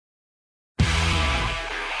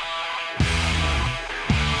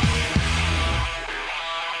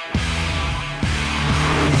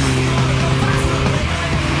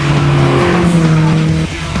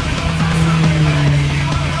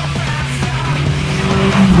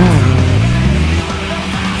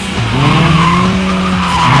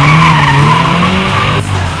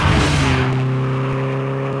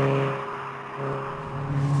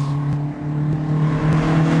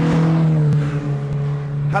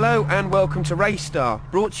Hello and welcome to Race Star,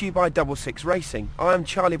 brought to you by 66 Racing. I'm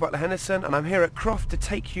Charlie Butler Henderson and I'm here at Croft to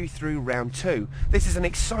take you through round 2. This is an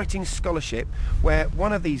exciting scholarship where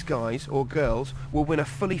one of these guys or girls will win a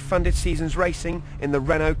fully funded season's racing in the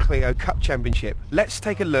Renault Clio Cup Championship. Let's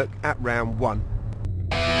take a look at round 1.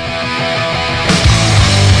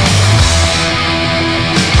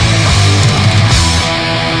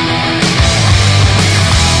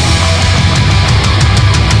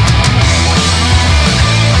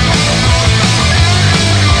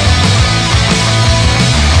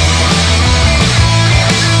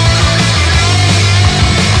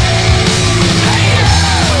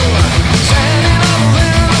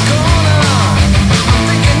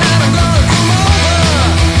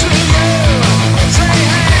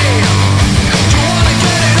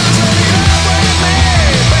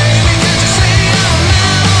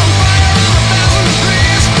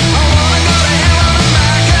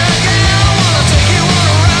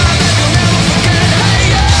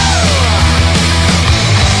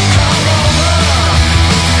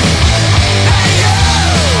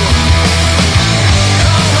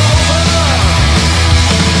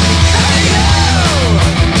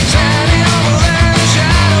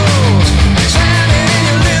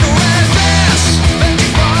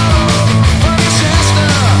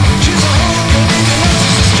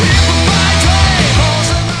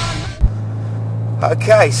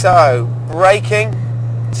 Okay, so braking,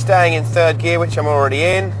 staying in third gear, which I'm already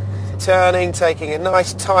in, turning, taking a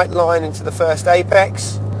nice tight line into the first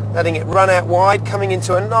apex, letting it run out wide, coming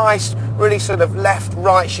into a nice, really sort of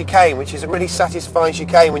left-right chicane, which is a really satisfying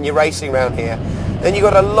chicane when you're racing around here. Then you've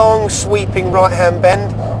got a long sweeping right-hand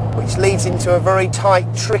bend, which leads into a very tight,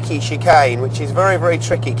 tricky chicane, which is very, very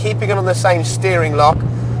tricky. Keeping it on the same steering lock,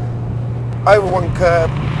 over one curb,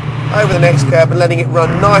 over the next curb, and letting it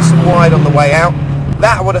run nice and wide on the way out.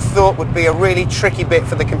 That I would have thought would be a really tricky bit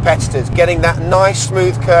for the competitors, getting that nice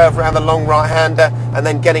smooth curve around the long right-hander and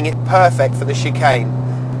then getting it perfect for the chicane.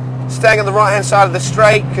 Staying on the right-hand side of the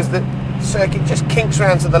straight because the circuit just kinks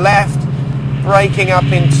around to the left, braking up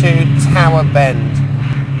into Tower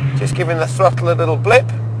Bend. Just giving the throttle a little blip.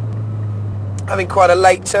 Having quite a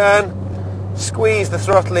late turn, squeeze the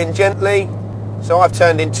throttle in gently. So I've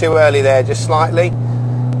turned in too early there, just slightly.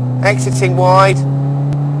 Exiting wide.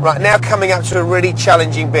 Right, now coming up to a really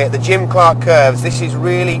challenging bit, the Jim Clark curves. This is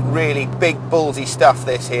really, really big, ballsy stuff,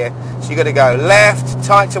 this here. So you've got to go left,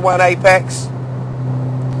 tight to one apex,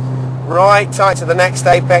 right, tight to the next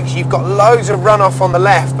apex. You've got loads of runoff on the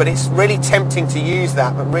left, but it's really tempting to use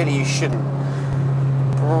that, but really you shouldn't.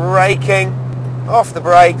 Braking, off the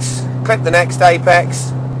brakes, clip the next apex,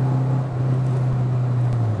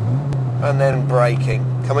 and then braking.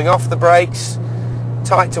 Coming off the brakes,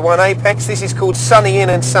 tight to one apex. This is called sunny in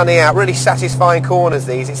and sunny out. Really satisfying corners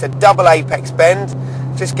these. It's a double apex bend.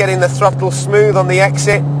 Just getting the throttle smooth on the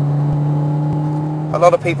exit. A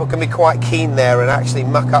lot of people can be quite keen there and actually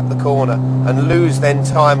muck up the corner and lose then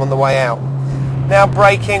time on the way out. Now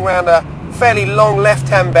braking round a fairly long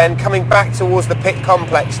left-hand bend, coming back towards the pit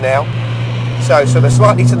complex now. So sort of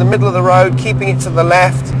slightly to the middle of the road, keeping it to the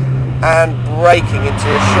left and braking into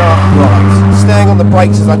a sharp right. Staying on the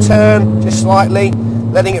brakes as I turn, just slightly,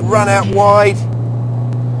 letting it run out wide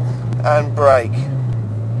and brake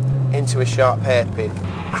into a sharp hairpin.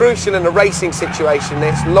 Crucial in a racing situation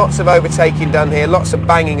this, lots of overtaking done here, lots of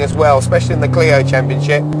banging as well, especially in the Clio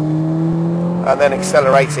Championship, and then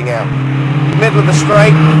accelerating out. Middle of the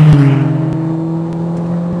straight,